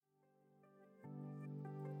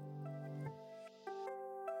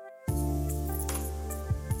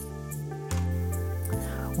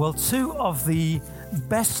Well, two of the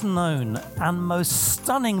best known and most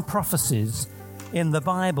stunning prophecies in the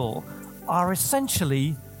Bible are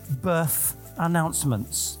essentially birth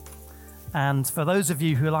announcements. And for those of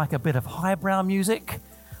you who like a bit of highbrow music,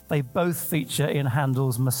 they both feature in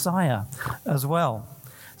Handel's Messiah as well.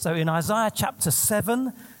 So in Isaiah chapter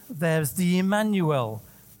 7, there's the Emmanuel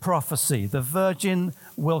prophecy. The virgin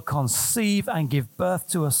will conceive and give birth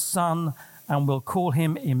to a son, and we'll call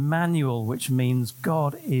him Emmanuel, which means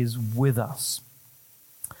God is with us.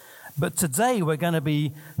 But today we're going to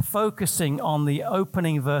be focusing on the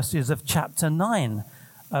opening verses of chapter 9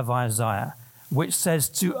 of Isaiah, which says,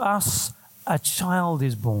 "To us a child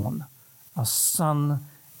is born, a son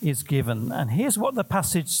is given." And here's what the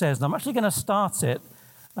passage says. And I'm actually going to start it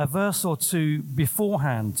a verse or two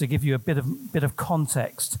beforehand to give you a bit of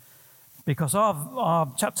context, because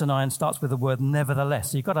our chapter 9 starts with the word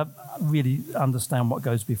nevertheless. So you've got to really understand what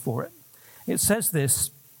goes before it. It says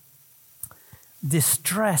this: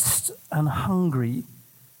 "Distressed and hungry,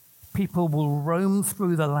 people will roam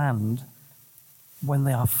through the land when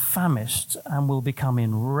they are famished, and will become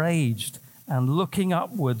enraged, and looking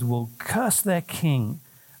upward will curse their king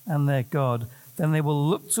and their God. Then they will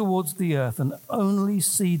look towards the earth and only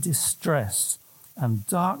see distress and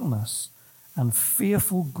darkness and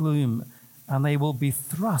fearful gloom, and they will be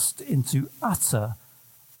thrust into utter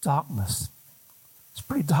darkness." It's a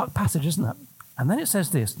pretty dark passage, isn't it? And then it says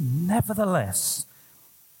this: "Nevertheless,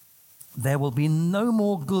 there will be no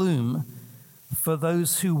more gloom for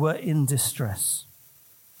those who were in distress.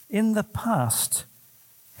 In the past,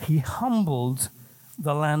 he humbled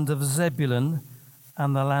the land of Zebulun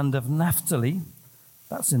and the land of Naphtali,"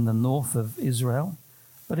 that's in the north of Israel,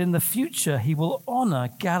 "but in the future he will honor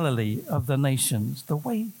Galilee of the nations, the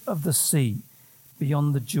way of the sea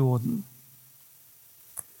beyond the Jordan.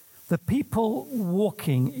 The people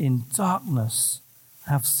walking in darkness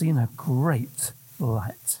have seen a great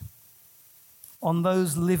light. On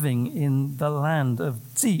those living in the land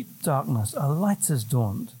of deep darkness, a light has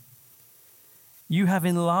dawned. You have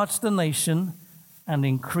enlarged the nation and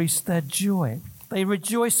increased their joy. They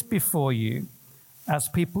rejoice before you as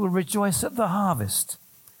people rejoice at the harvest,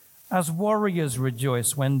 as warriors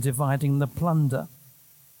rejoice when dividing the plunder.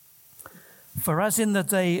 For as in the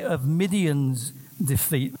day of Midian's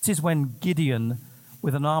defeat," this is when Gideon,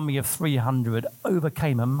 with an army of 300,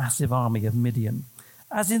 overcame a massive army of Midian.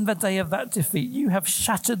 "As in the day of that defeat, you have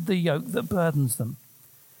shattered the yoke that burdens them,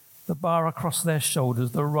 the bar across their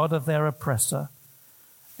shoulders, the rod of their oppressor.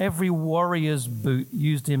 Every warrior's boot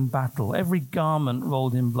used in battle, every garment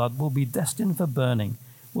rolled in blood will be destined for burning,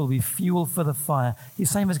 will be fuel for the fire." He's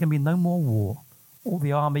saying there's going to be no more war. All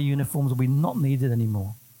the army uniforms will be not needed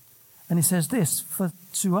anymore. And he says this: "For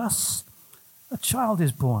to us a child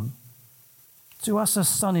is born, to us a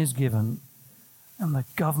son is given, and the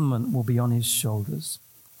government will be on his shoulders,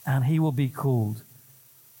 and he will be called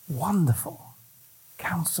Wonderful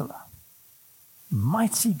Counselor,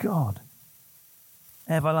 Mighty God,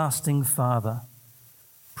 Everlasting Father,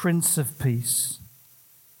 Prince of Peace.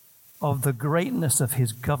 Of the greatness of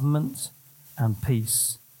his government and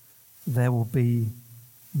peace, there will be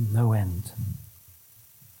no end."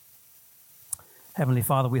 Heavenly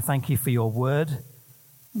Father, we thank you for your word.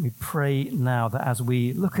 We pray now that as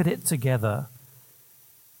we look at it together,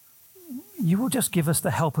 you will just give us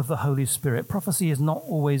the help of the Holy Spirit. Prophecy is not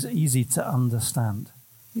always easy to understand.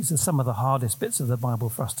 These are some of the hardest bits of the Bible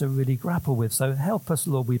for us to really grapple with. So help us,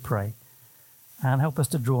 Lord, we pray, and help us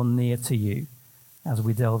to draw near to you as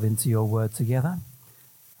we delve into your word together.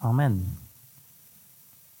 Amen.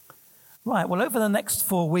 Right, well, over the next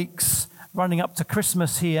 4 weeks, running up to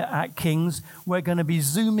Christmas here at King's, we're going to be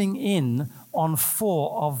zooming in on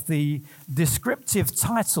 4 of the descriptive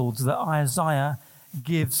titles that Isaiah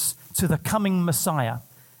gives to the coming Messiah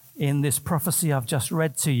in this prophecy I've just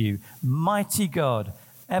read to you. Mighty God,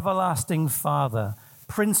 Everlasting Father,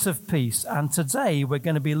 Prince of Peace. And today we're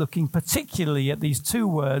going to be looking particularly at these 2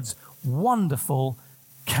 words: Wonderful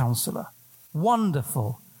Counselor.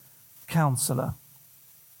 Wonderful Counselor.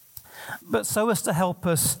 But so as to help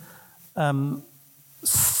us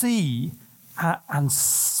see and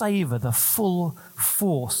savor the full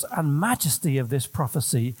force and majesty of this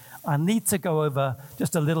prophecy, I need to go over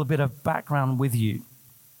just a little bit of background with you.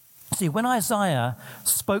 See, when Isaiah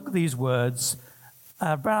spoke these words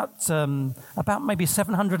about maybe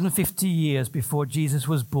 750 years before Jesus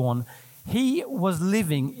was born, he was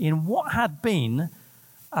living in what had been,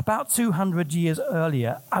 about 200 years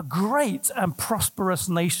earlier, a great and prosperous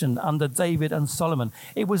nation under David and Solomon.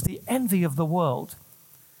 It was the envy of the world.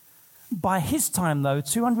 By his time, though,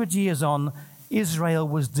 200 years on, Israel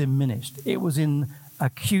was diminished. It was in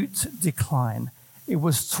acute decline. It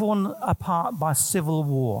was torn apart by civil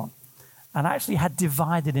war and actually had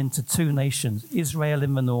divided into two nations, Israel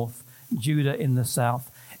in the north, Judah in the south.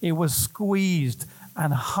 It was squeezed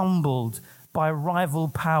and humbled by rival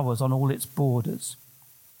powers on all its borders.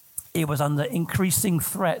 It was under increasing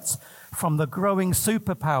threat from the growing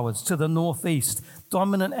superpowers to the northeast,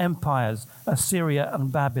 dominant empires, Assyria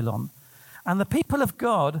and Babylon. And the people of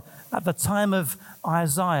God at the time of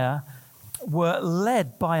Isaiah were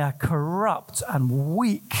led by a corrupt and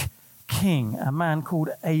weak king, a man called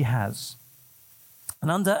Ahaz. And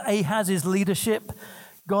under Ahaz's leadership,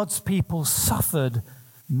 God's people suffered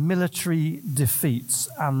military defeats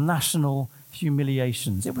and national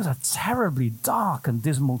humiliations. It was a terribly dark and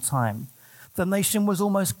dismal time. The nation was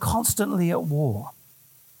almost constantly at war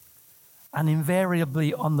and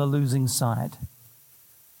invariably on the losing side.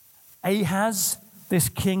 Ahaz, this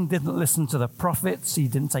king, didn't listen to the prophets. He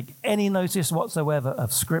didn't take any notice whatsoever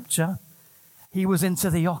of Scripture. He was into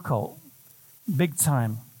the occult, big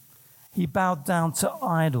time. He bowed down to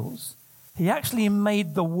idols. He actually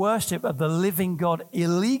made the worship of the living God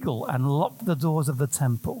illegal and locked the doors of the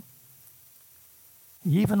temple.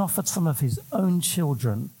 He even offered some of his own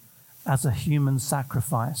children as a human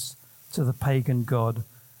sacrifice to the pagan god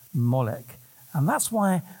Molech. And that's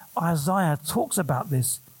why Isaiah talks about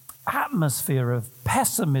this atmosphere of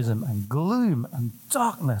pessimism and gloom and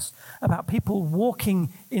darkness, about people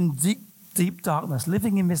walking in deep, deep darkness,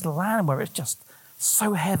 living in this land where it's just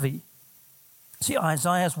so heavy. See,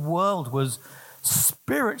 Isaiah's world was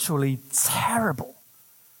spiritually terrible.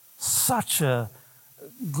 Such a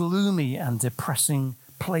gloomy and depressing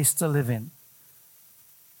place to live in.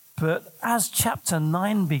 But as chapter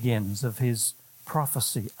 9 begins of his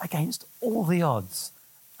prophecy, against all the odds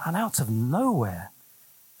and out of nowhere,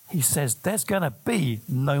 he says there's going to be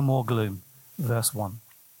no more gloom. Verse 1.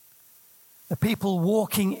 The people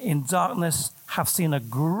walking in darkness have seen a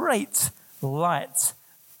great light,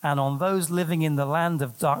 and on those living in the land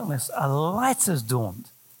of darkness, a light has dawned.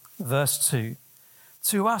 Verse 2.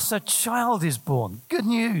 To us a child is born. Good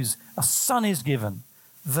news, a son is given.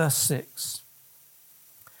 Verse 6.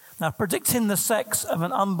 Now, predicting the sex of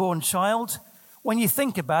an unborn child, when you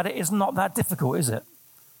think about it, is not that difficult, is it?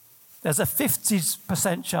 There's a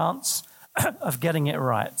 50% chance of getting it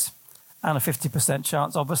right, and a 50%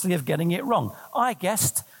 chance, obviously, of getting it wrong. I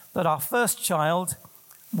guessed that our first child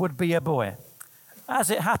would be a boy. As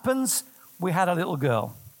it happens, we had a little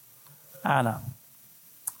girl, Anna.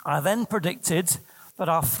 I then predicted that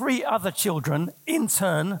our 3 other children, in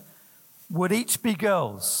turn, would each be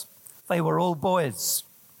girls. They were all boys.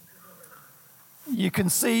 You can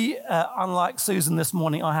see, unlike Susan this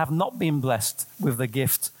morning, I have not been blessed with the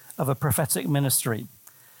gift of a prophetic ministry.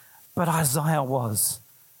 But Isaiah was.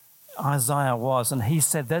 Isaiah was. And he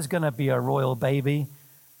said there's going to be a royal baby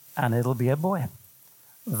and it'll be a boy.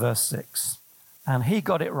 Verse 6. And he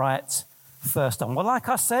got it right first time. Well, like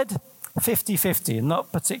I said, 50-50,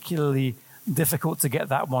 not particularly difficult to get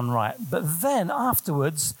that one right. But then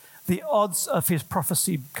afterwards, the odds of his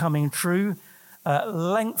prophecy coming true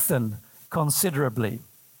lengthen considerably.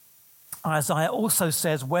 Isaiah also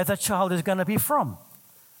says where the child is going to be from.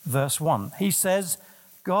 Verse 1. He says,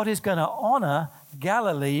 God is going to honor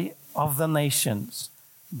Galilee of the nations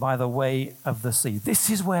by the way of the sea. This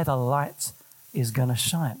is where the light is going to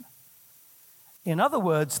shine. In other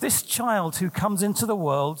words, this child who comes into the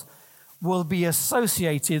world will be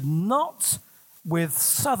associated not with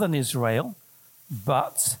southern Israel,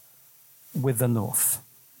 but with the north.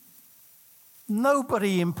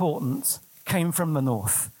 Nobody important came from the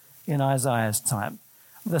north in Isaiah's time.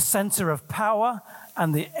 The center of power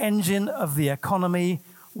and the engine of the economy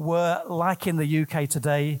were, like in the UK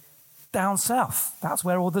today, down south. That's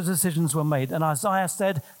where all the decisions were made. And Isaiah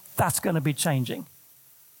said, that's going to be changing.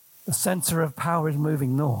 The center of power is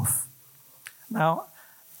moving north. Now,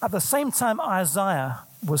 at the same time Isaiah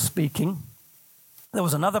was speaking, there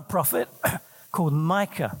was another prophet called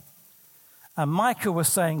Micah. And Micah was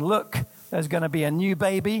saying, look, there's going to be a new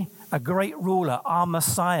baby, a great ruler, our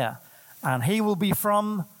Messiah, and he will be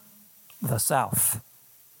from the south.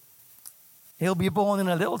 He'll be born in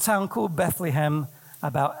a little town called Bethlehem,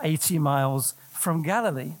 about 80 miles from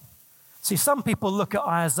Galilee. See, some people look at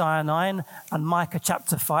Isaiah 9 and Micah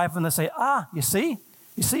chapter 5 and they say,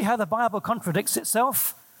 you see how the Bible contradicts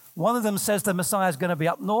itself? One of them says the Messiah is going to be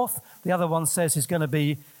up north. The other one says he's going to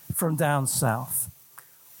be from down south.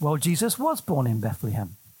 Well, Jesus was born in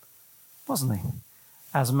Bethlehem, wasn't he?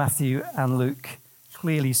 As Matthew and Luke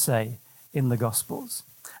clearly say in the Gospels.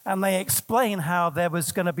 And they explain how there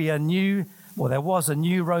was a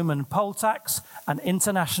new Roman poll tax, an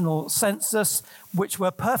international census, which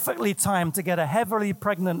were perfectly timed to get a heavily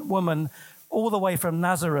pregnant woman all the way from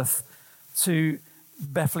Nazareth to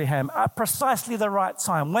Bethlehem at precisely the right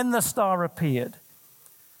time when the star appeared,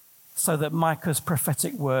 so that Micah's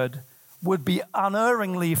prophetic word would be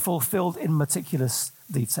unerringly fulfilled in meticulous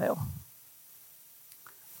detail.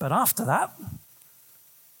 But after that,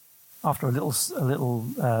 after a little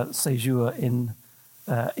séjour in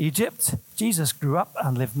Egypt, Jesus grew up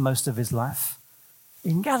and lived most of his life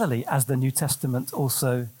in Galilee, as the New Testament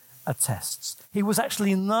also attests. He was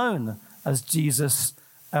actually known as Jesus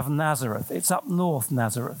of Nazareth. It's up north,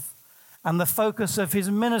 Nazareth. And the focus of his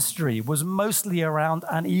ministry was mostly around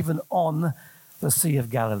and even on the Sea of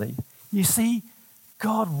Galilee. You see,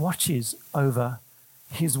 God watches over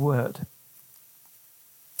his word.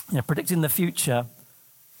 Predicting the future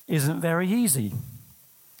isn't very easy.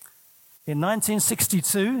 In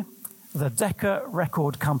 1962, the Decca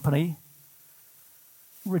Record Company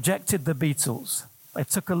rejected the Beatles. They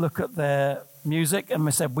took a look at their music and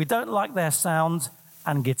they said, we don't like their sound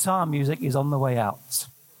and guitar music is on the way out.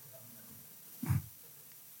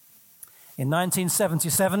 In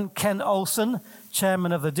 1977, Ken Olsen,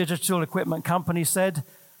 chairman of the Digital Equipment Company, said,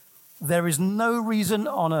 there is no reason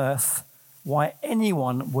on earth why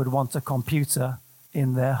anyone would want a computer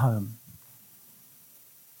in their home.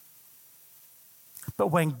 But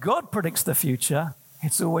when God predicts the future,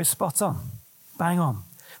 it's always spot on, bang on.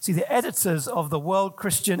 See, the editors of the World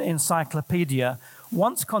Christian Encyclopedia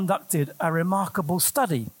once conducted a remarkable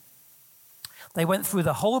study. They went through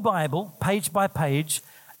the whole Bible, page by page,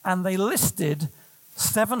 and they listed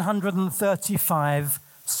 735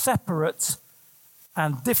 separate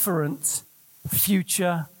and different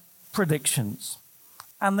future predictions.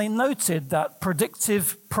 And they noted that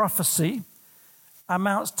predictive prophecy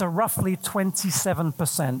amounts to roughly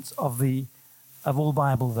 27% of all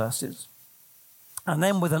Bible verses. And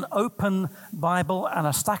then with an open Bible and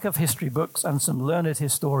a stack of history books and some learned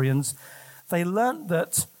historians, they learnt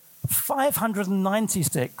that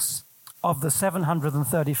 596 of the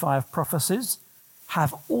 735 prophecies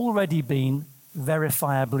have already been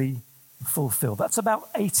verifiably fulfilled. That's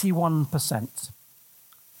about 81%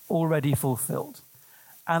 already fulfilled.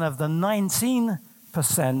 And of the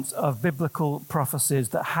 19% of biblical prophecies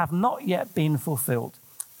that have not yet been fulfilled,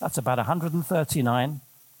 that's about 139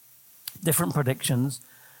 different predictions.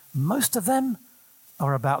 Most of them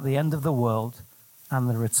are about the end of the world and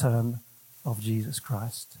the return of Jesus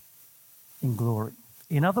Christ in glory.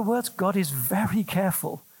 In other words, God is very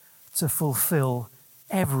careful to fulfill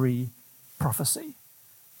every prophecy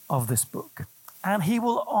of this book. And he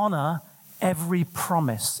will honor every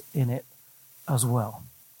promise in it as well.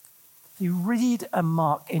 You read and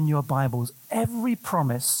mark in your Bibles every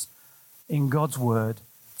promise in God's word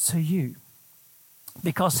to you.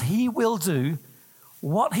 Because he will do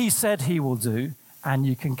what he said he will do, and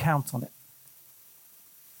you can count on it.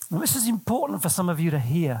 And this is important for some of you to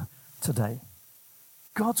hear today.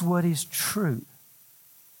 God's word is true.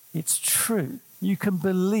 It's true. You can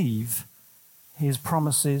believe his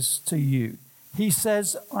promises to you. He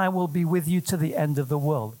says, I will be with you to the end of the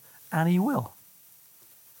world, and he will.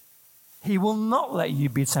 He will not let you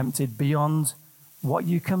be tempted beyond what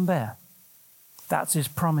you can bear. That's his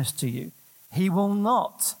promise to you. He will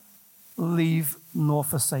not leave nor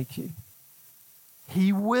forsake you.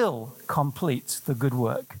 He will complete the good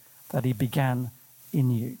work that he began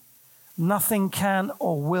in you. Nothing can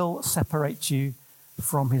or will separate you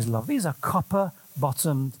from his love. These are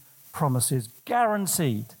copper-bottomed promises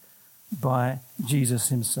guaranteed by Jesus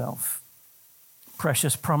himself.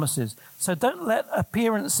 Precious promises. So don't let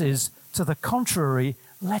appearances to the contrary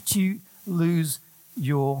let you lose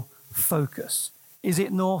your focus. Is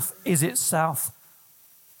it north? Is it south?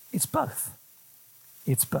 It's both.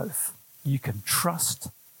 It's both. You can trust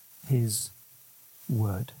his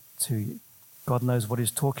word to you. God knows what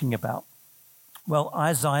he's talking about. Well,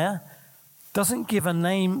 Isaiah doesn't give a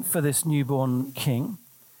name for this newborn king.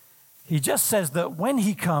 He just says that when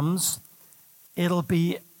he comes, it'll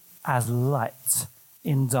be as light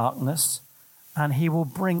in darkness, and he will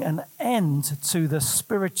bring an end to the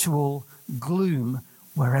spiritual gloom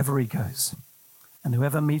wherever he goes and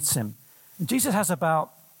whoever meets him. And Jesus has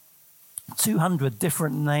about 200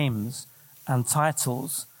 different names and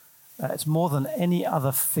titles. It's more than any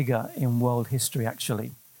other figure in world history,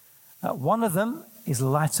 actually. One of them is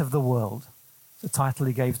Light of the World, the title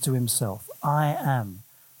he gave to himself. I am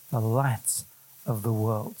the light of the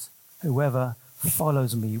world. Whoever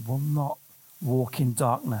follows me will not walk in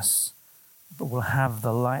darkness, but will have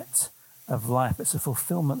the light of life. It's a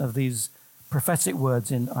fulfillment of these prophetic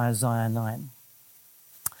words in Isaiah 9.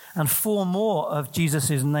 And 4 more of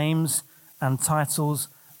Jesus' names and titles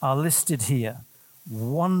are listed here.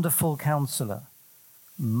 Wonderful Counselor,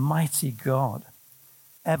 mighty God,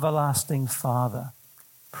 everlasting Father,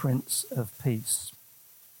 Prince of Peace.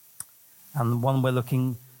 And the one we're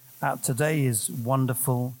looking at today is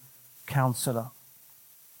Wonderful Counselor.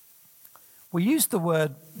 We use the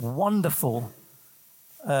word wonderful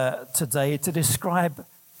today to describe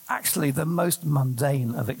actually the most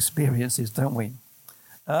mundane of experiences, don't we?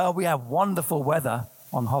 We have wonderful weather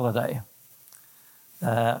on holiday.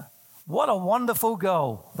 What a wonderful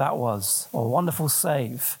goal that was, or wonderful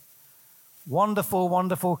save. Wonderful,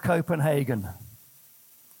 wonderful Copenhagen.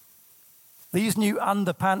 These new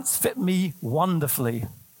underpants fit me wonderfully.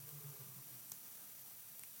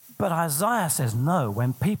 But Isaiah says no.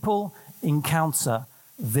 When people encounter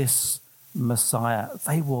this Messiah,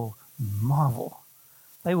 they will marvel.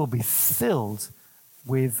 They will be filled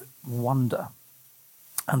with wonder.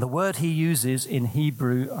 And the word he uses in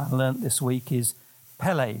Hebrew, I learnt this week, is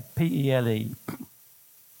Pele, P-E-L-E.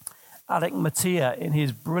 Alec Mattia, in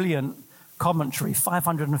his brilliant commentary,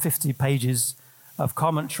 550 pages of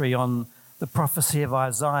commentary on the prophecy of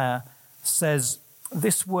Isaiah, says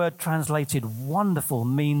this word translated wonderful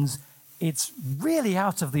means it's really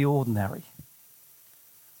out of the ordinary.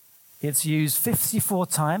 It's used 54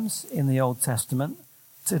 times in the Old Testament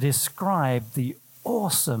to describe the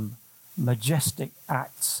awesome, majestic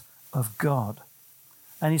acts of God.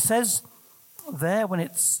 And he says there, when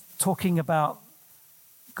it's talking about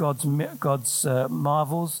God's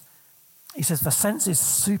marvels, he says the sense is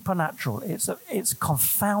supernatural. It's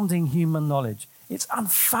confounding human knowledge. It's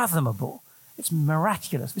unfathomable. It's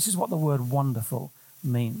miraculous. This is what the word wonderful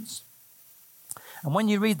means. And when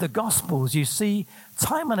you read the Gospels, you see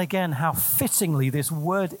time and again how fittingly this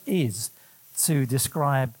word is to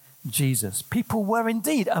describe Jesus. People were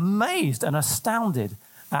indeed amazed and astounded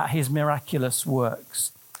at his miraculous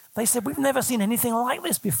works. They said, we've never seen anything like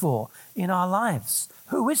this before in our lives.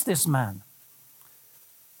 Who is this man?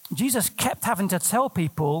 Jesus kept having to tell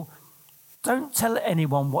people, don't tell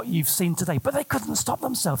anyone what you've seen today. But they couldn't stop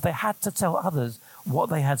themselves. They had to tell others what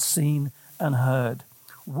they had seen and heard.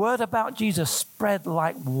 Word about Jesus spread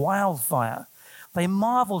like wildfire. They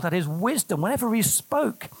marveled at his wisdom. Whenever he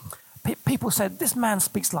spoke, people said, this man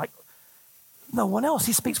speaks like no one else.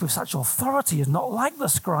 He speaks with such authority. He's not like the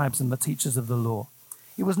scribes and the teachers of the law.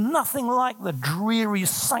 He was nothing like the dreary,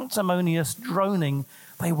 sanctimonious droning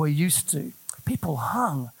they were used to. People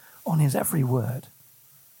hung on his every word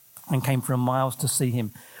and came from miles to see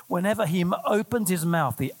him. Whenever he opened his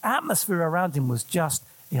mouth, the atmosphere around him was just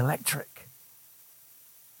electric.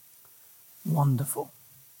 Wonderful.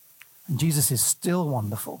 And Jesus is still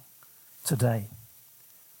wonderful today.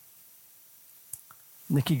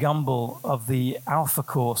 Nicky Gumbel of the Alpha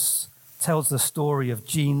Course tells the story of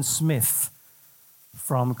Jean Smith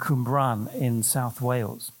from Cwmbran in South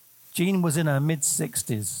Wales. Jean was in her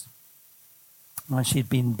mid-60s and she'd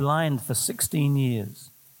been blind for 16 years.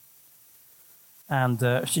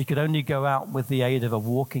 And she could only go out with the aid of a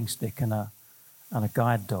walking stick and a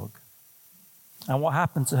guide dog. And what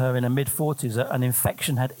happened to her in her mid-40s, an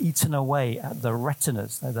infection had eaten away at the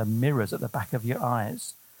retinas, the mirrors at the back of your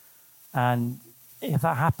eyes. And if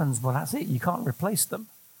that happens, well, that's it. You can't replace them.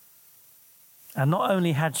 And not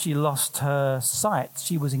only had she lost her sight,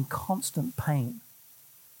 she was in constant pain.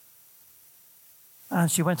 And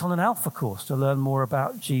she went on an Alpha course to learn more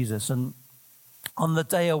about Jesus. And on the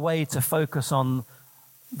day away to focus on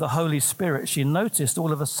the Holy Spirit, she noticed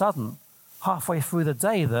all of a sudden, halfway through the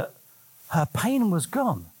day, that her pain was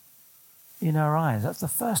gone in her eyes. That's the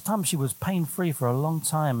first time she was pain-free for a long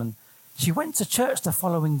time. And she went to church the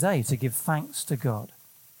following day to give thanks to God.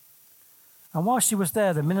 And while she was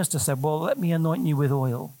there, the minister said, well, let me anoint you with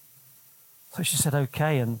oil. So she said,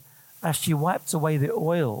 okay. And as she wiped away the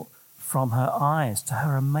oil from her eyes, to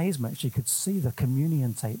her amazement, she could see the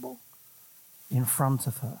communion table in front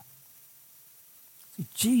of her. See,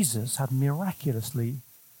 Jesus had miraculously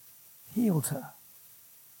healed her.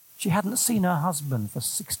 She hadn't seen her husband for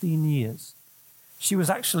 16 years. She was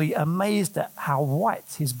actually amazed at how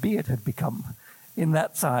white his beard had become in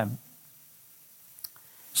that time.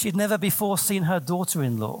 She'd never before seen her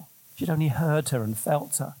daughter-in-law. She'd only heard her and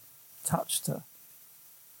felt her, touched her.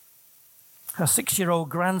 Her 6-year-old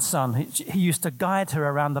grandson, he used to guide her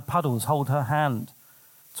around the puddles, hold her hand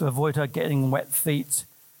to avoid her getting wet feet.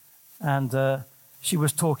 And she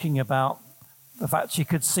was talking about the fact she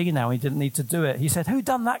could see now. He didn't need to do it. He said, who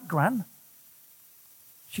done that, Gran?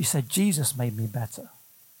 She said, Jesus made me better.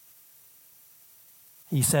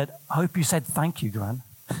 He said, I hope you said thank you, Gran.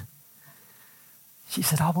 She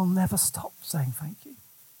said, I will never stop saying thank you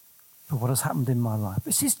for what has happened in my life.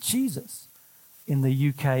 This is Jesus in the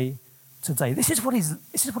UK today. This is what he's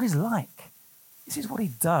like. This is what he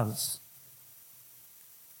does.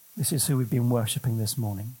 This is who we've been worshiping this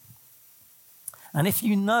morning. And if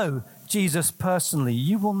you know Jesus personally,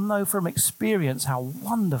 you will know from experience how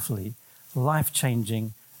wonderfully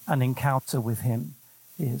life-changing an encounter with him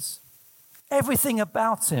is. Everything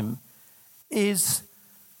about him is,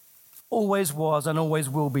 always was, and always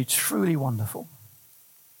will be truly wonderful.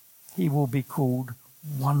 He will be called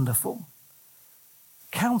Wonderful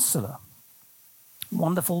Counselor.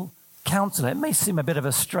 Wonderful Counselor. It may seem a bit of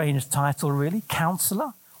a strange title, really.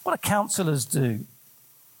 Counselor? What do counselors do?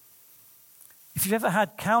 If you've ever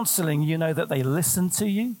had counseling, you know that they listen to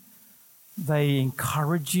you, they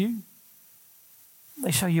encourage you, they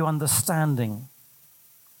show you understanding.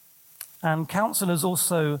 And counselors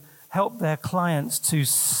also help their clients to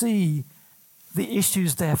see the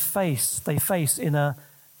issues they face in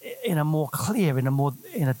a more clear, in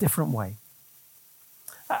a different way.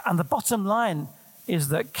 And the bottom line is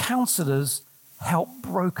that counselors help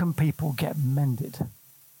broken people get mended,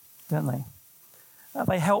 don't they?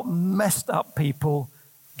 They help messed up people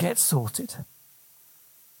get sorted.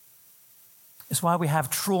 It's why we have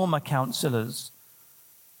trauma counselors.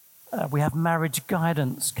 We have marriage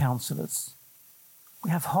guidance counselors. We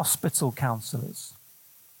have hospital counselors.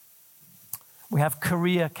 We have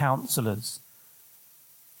career counselors,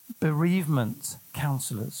 bereavement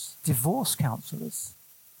counselors, divorce counselors,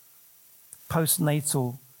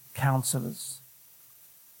 postnatal counselors.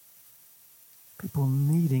 People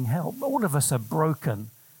needing help. All of us are broken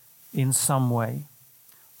in some way.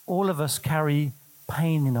 All of us carry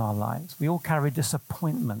pain in our lives. We all carry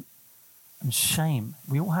disappointment and shame.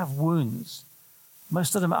 We all have wounds.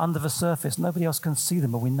 Most of them are under the surface. Nobody else can see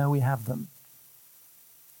them, but we know we have them.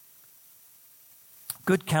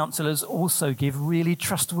 Good counselors also give really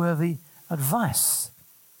trustworthy advice.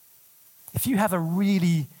 If you have a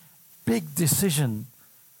really big decision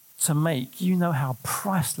to make, you know how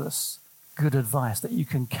priceless good advice that you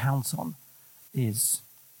can count on is.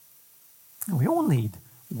 We all need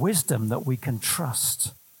wisdom that we can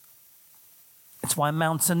trust. It's why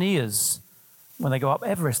mountaineers, when they go up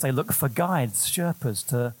Everest, they look for guides, Sherpas,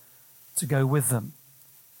 to go with them.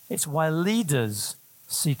 It's why leaders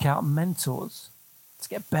seek out mentors to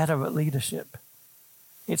get better at leadership.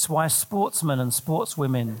 It's why sportsmen and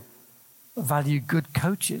sportswomen value good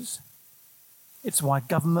coaches. It's why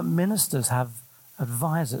government ministers have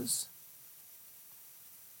advisors.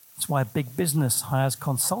 It's why big business hires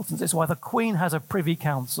consultants. It's why the Queen has a privy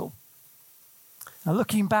council. Now,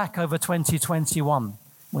 looking back over 2021,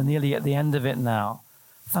 we're nearly at the end of it now.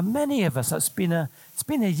 For many of us, it's been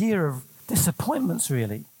a year of disappointments,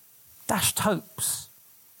 really, dashed hopes.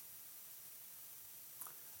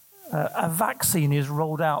 A vaccine is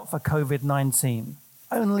rolled out for COVID-19,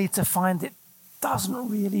 only to find it doesn't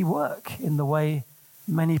really work in the way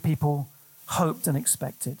many people hoped and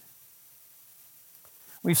expected.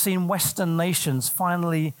 We've seen Western nations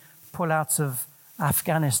finally pull out of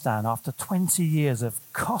Afghanistan after 20 years of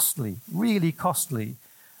costly, really costly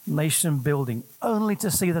nation building, only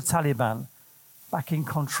to see the Taliban back in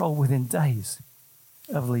control within days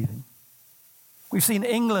of leaving. We've seen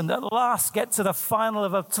England at last get to the final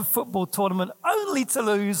of a football tournament, only to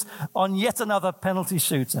lose on yet another penalty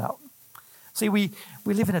shootout. See, we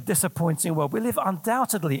live in a disappointing world. We live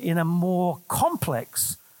undoubtedly in a more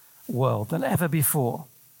complex world than ever before.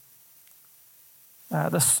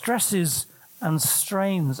 The stresses and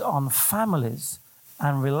strains on families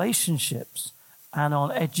and relationships and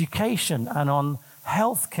on education and on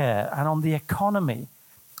healthcare and on the economy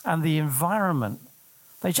and the environment,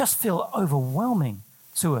 they just feel overwhelming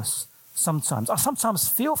to us sometimes. I sometimes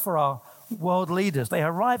feel for our world leaders. They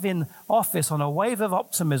arrive in office on a wave of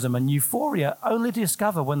optimism and euphoria, only to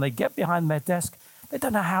discover when they get behind their desk, they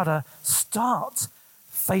don't know how to start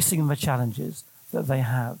facing the challenges that they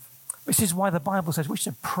have. Which is why the Bible says we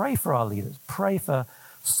should pray for our leaders, pray for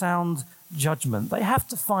sound judgment. They have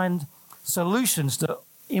to find solutions to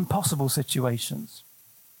impossible situations.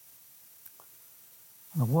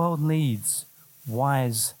 The world needs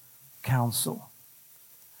wise counsel.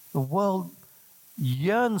 The world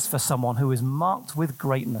yearns for someone who is marked with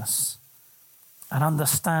greatness and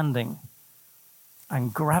understanding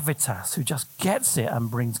and gravitas, who just gets it and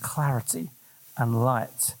brings clarity and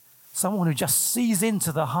light. Someone who just sees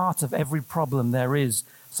into the heart of every problem there is.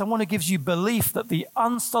 Someone who gives you belief that the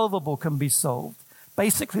unsolvable can be solved.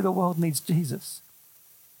 Basically, the world needs Jesus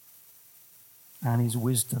and his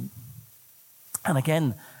wisdom. And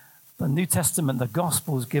again, the New Testament, the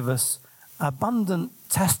Gospels give us abundant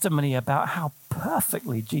testimony about how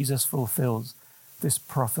perfectly Jesus fulfills this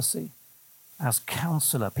prophecy as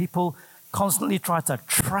counselor. People constantly try to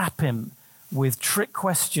trap him with trick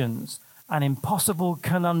questions and impossible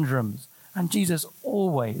conundrums. And Jesus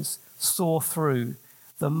always saw through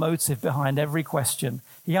the motive behind every question.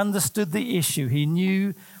 He understood the issue. He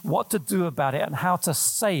knew what to do about it and how to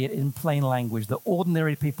say it in plain language that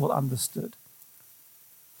ordinary people understood.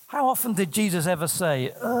 How often did Jesus ever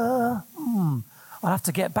say, I'll have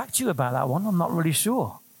to get back to you about that one. I'm not really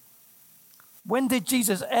sure. When did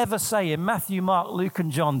Jesus ever say in Matthew, Mark, Luke,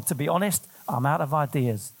 and John, to be honest, I'm out of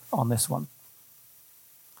ideas on this one?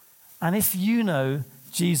 And if you know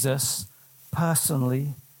Jesus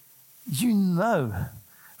personally, you know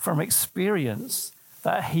from experience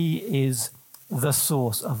that he is the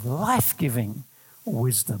source of life-giving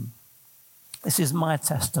wisdom. This is my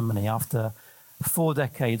testimony after 4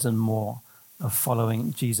 decades and more of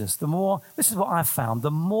following Jesus. This is what I've found,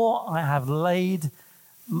 the more I have laid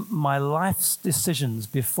my life's decisions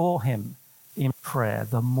before him in prayer,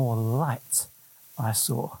 the more light I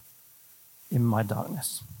saw in my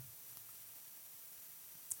darkness.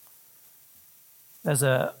 There's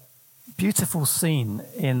a beautiful scene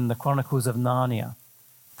in the Chronicles of Narnia,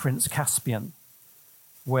 Prince Caspian,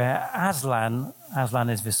 where Aslan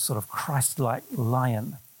is this sort of Christ-like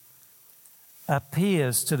lion,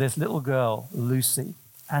 appears to this little girl, Lucy,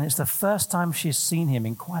 and it's the first time she's seen him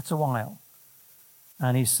in quite a while.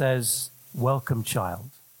 And he says, "Welcome, child."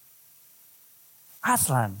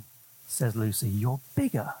 "Aslan," says Lucy, "you're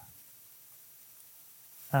bigger."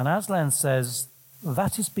 And Aslan says,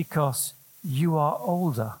 "That is because you are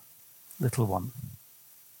older, little one."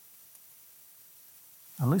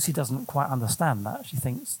 And Lucy doesn't quite understand that. She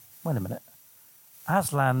thinks, wait a minute,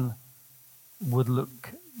 Aslan would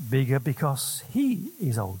look bigger because he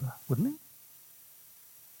is older, wouldn't he?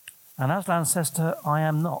 And Aslan says to her,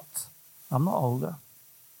 I'm not older.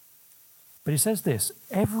 But he says this,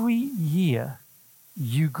 every year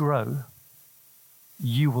you grow,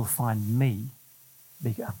 you will find me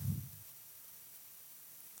bigger.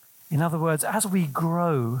 In other words, as we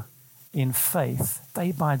grow in faith,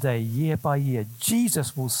 day by day, year by year,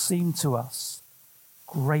 Jesus will seem to us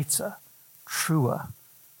greater, truer,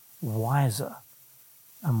 wiser,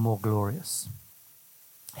 and more glorious.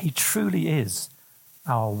 He truly is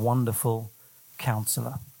our wonderful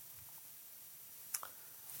counselor.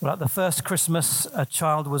 Well, at the first Christmas, a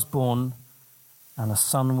child was born and a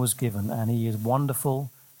son was given, and he is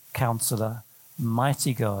wonderful counselor,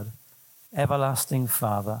 mighty God, everlasting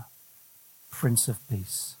Father, Prince of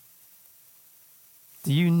Peace.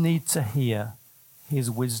 Do you need to hear his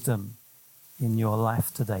wisdom in your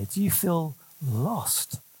life today? Do you feel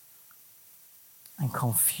lost and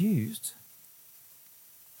confused?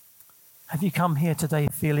 Have you come here today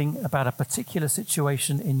feeling about a particular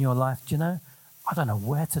situation in your life? Do you know, I don't know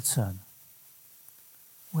where to turn,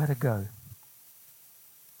 where to go.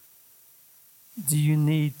 Do you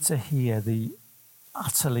need to hear the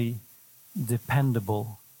utterly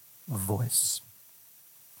dependable voice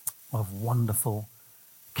of wonderful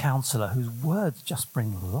counselor whose words just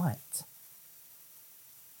bring light?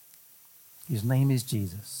 His name is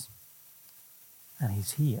Jesus, and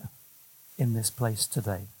he's here in this place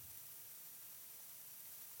today.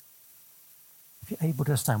 If you're able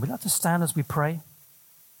to stand, we'd like to stand as we pray.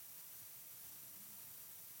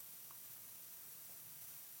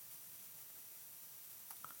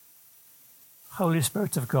 Holy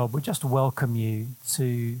Spirit of God, we just welcome you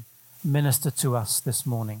to minister to us this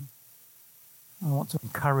morning. I want to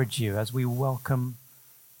encourage you as we welcome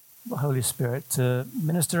the Holy Spirit to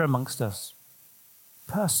minister amongst us.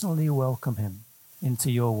 Personally welcome him into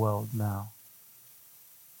your world now.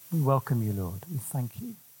 We welcome you, Lord. We thank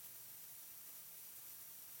you.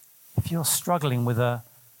 If you're struggling with a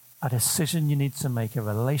decision you need to make, a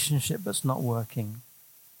relationship that's not working,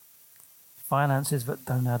 finances that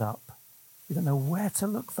don't add up, you don't know where to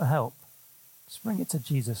look for help, just bring it to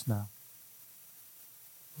Jesus now.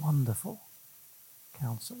 Wonderful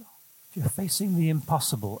counselor. If you're facing the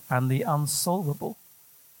impossible and the unsolvable,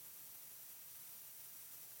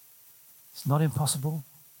 it's not impossible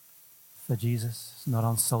for Jesus. It's not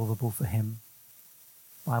unsolvable for him.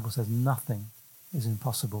 The Bible says nothing is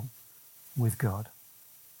impossible with God.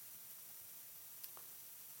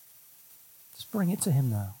 Just bring it to him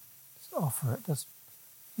now. Just offer it.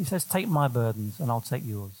 He says, take my burdens and I'll take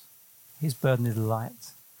yours. His burden is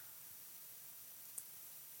light.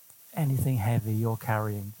 Anything heavy you're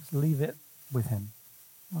carrying, just leave it with him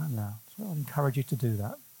right now. So I encourage you to do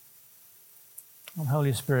that. And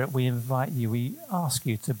Holy Spirit, we invite you, we ask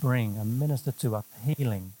you to bring and minister to us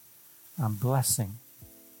healing and blessing.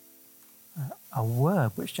 A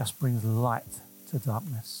word which just brings light to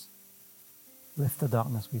darkness. Lift the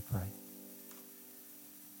darkness, we pray.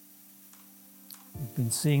 We've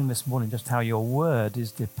been seeing this morning just how your word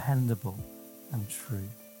is dependable and true.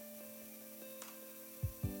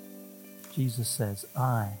 Jesus says,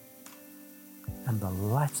 I am the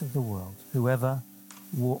light of the world. Whoever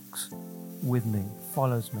walks with me,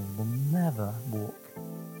 follows me, will never walk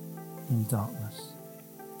in darkness.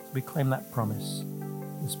 So we claim that promise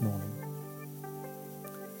this morning.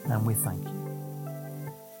 And we thank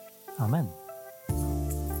you. Amen.